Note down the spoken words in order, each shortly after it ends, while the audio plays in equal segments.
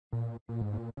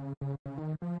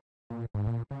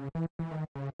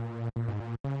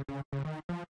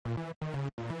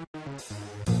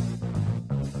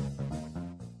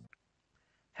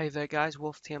there guys,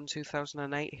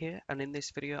 WolfTM2008 here, and in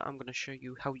this video I'm going to show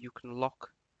you how you can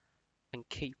lock and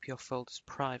keep your folders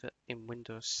private in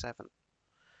Windows 7.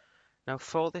 Now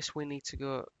for this we need to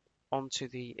go onto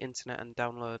the internet and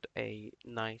download a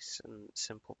nice and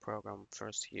simple program for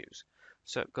us to use.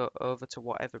 So go over to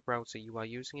whatever browser you are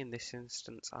using. In this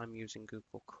instance I'm using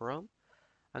Google Chrome,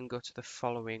 and go to the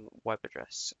following web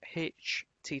address: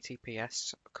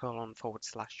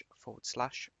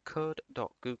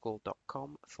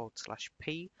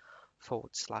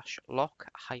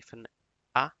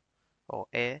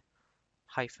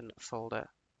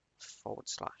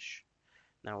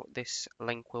 Now this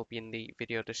link will be in the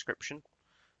video description,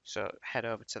 so head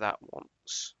over to that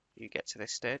once you get to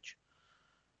this stage.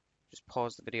 Just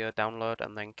pause the video, download,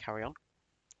 and then carry on.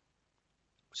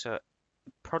 So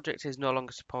project is no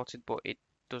longer supported, but it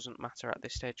doesn't matter at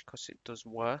this stage because it does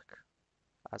work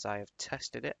as I have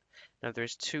tested it. Now there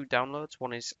is two downloads,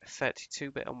 one is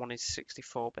 32-bit and one is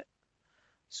 64-bit.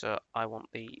 So I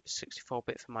want the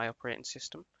 64-bit for my operating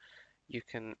system. You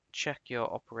can check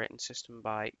your operating system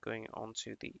by going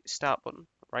onto the Start button,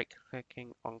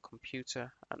 right-clicking on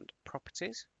Computer and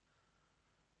Properties.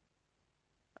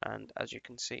 And as you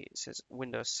can see, it says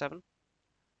Windows 7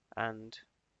 and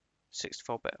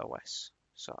 64-bit OS.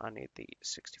 So I need the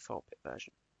 64-bit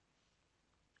version.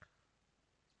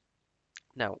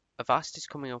 Now, Avast is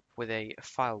coming up with a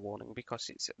file warning because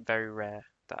it's very rare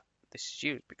that this is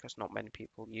used, because not many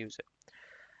people use it.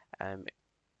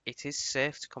 It is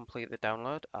safe to complete the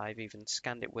download. I've even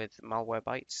scanned it with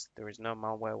Malwarebytes. There is no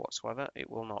malware whatsoever. It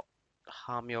will not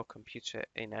harm your computer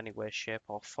in any way, shape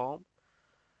or form.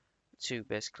 To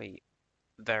basically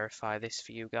verify this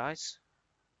for you guys,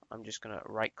 I'm just going to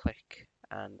right click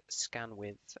and scan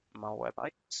with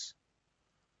Malwarebytes.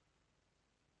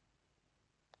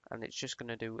 And it's just going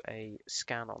to do a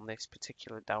scan on this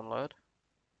particular download.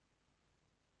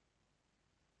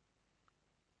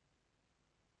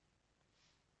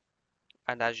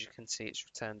 And as you can see, it's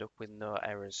returned up with no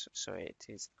errors, so it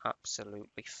is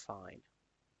absolutely fine.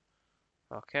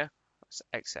 Okay, let's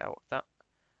exit out of that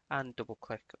and double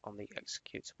click on the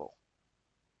executable.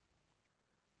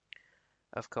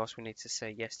 Of course, we need to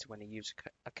say yes to any user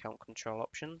account control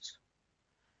options,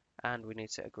 and we need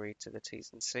to agree to the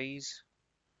T's and C's.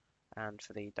 And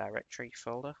for the directory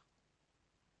folder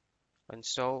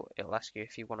install, it'll ask you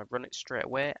if you want to run it straight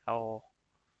away or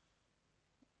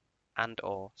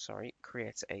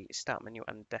create a start menu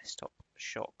and desktop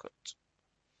shortcut.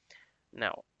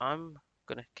 Now I'm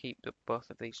going to keep both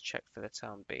of these checked for the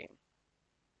time being.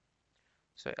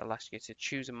 So it'll ask you to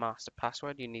choose a master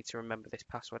password. You need to remember this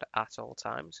password at all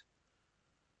times,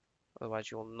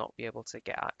 otherwise you will not be able to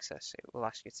get access. It will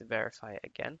ask you to verify it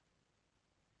again.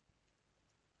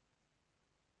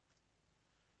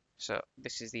 So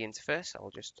this is the interface.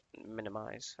 I'll just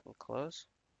minimize and close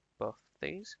both of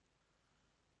these.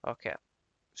 Okay,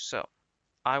 so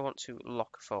I want to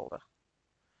lock a folder.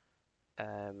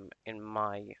 In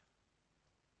my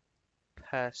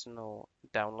personal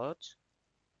downloads,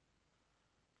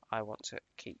 I want to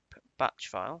keep batch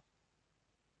file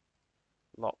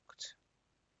locked,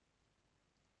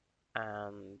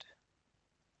 and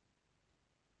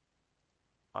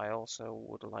I also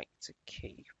would like to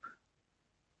keep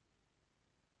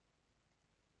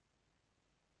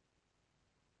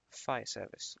file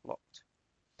service locked.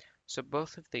 So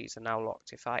both of these are now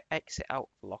locked. If I exit out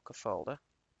of locker folder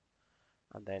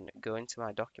and then go into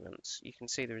my documents, you can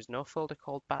see there is no folder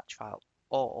called batch file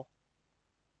or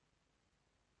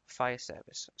file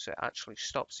service. So it actually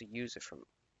stops the user from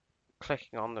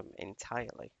clicking on them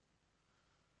entirely,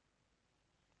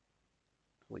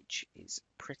 which is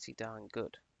pretty darn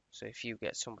good. So if you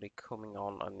get somebody coming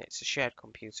on and it's a shared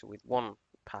computer with one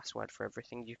password for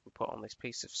everything, you can put on this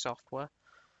piece of software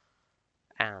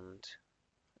and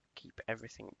keep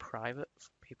everything private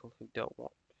for people who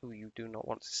you do not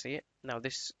want to see it. Now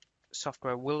this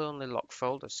software will only lock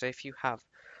folders. So if you have,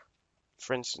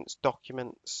 for instance,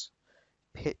 documents,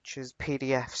 pictures,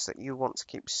 PDFs that you want to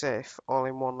keep safe all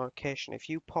in one location, if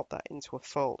you pop that into a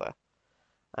folder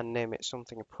and name it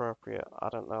something appropriate, I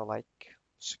don't know, like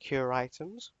secure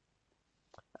items,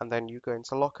 and then you go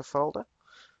into lock a folder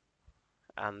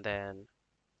and then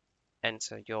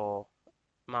enter your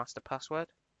master password.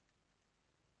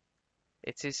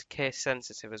 It is case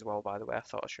sensitive as well, by the way. I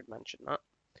thought I should mention that.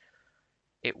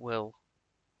 It will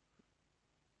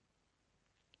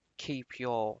keep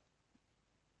your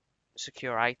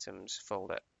secure items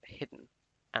folder hidden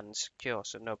and secure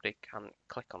so nobody can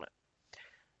click on it.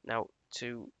 Now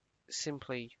to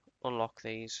simply unlock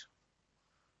these,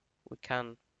 we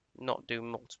can not do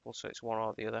multiple, so it's one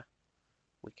or the other.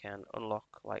 We can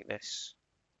unlock like this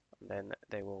then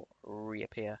they will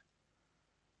reappear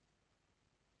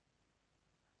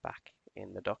back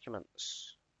in the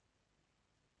documents.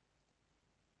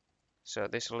 So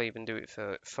this will even do it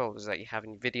for folders that you have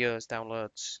in videos,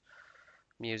 downloads,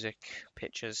 music,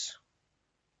 pictures.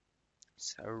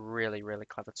 It's a really, really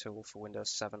clever tool for Windows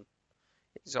 7.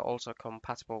 It's also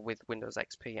compatible with Windows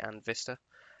XP and Vista,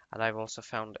 and I've also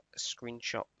found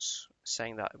screenshots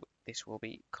saying that this will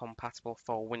be compatible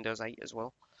for Windows 8 as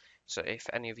well. So if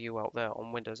any of you out there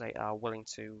on Windows 8 are willing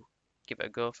to give it a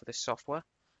go for this software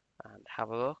and have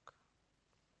a look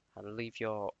and leave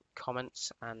your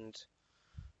comments, and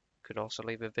could also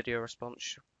leave a video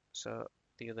response so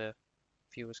the other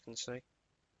viewers can see.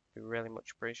 Be really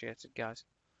much appreciated, guys.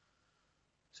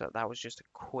 So that was just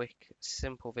a quick,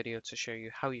 simple video to show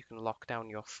you how you can lock down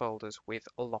your folders with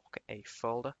Lock a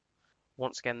Folder.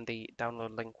 Once again, the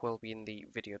download link will be in the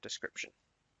video description.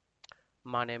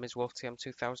 My name is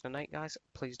WolfTM2008, guys.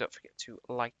 Please don't forget to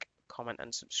like, comment,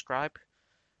 and subscribe.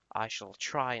 I shall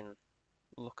try and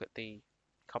look at the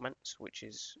comments, which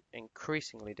is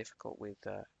increasingly difficult with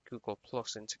Google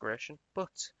Plus integration, but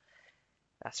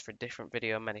that's for a different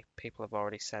video. Many people have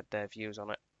already said their views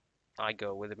on it. I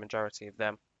go with the majority of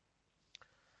them.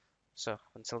 So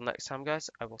until next time, guys,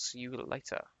 I will see you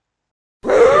later.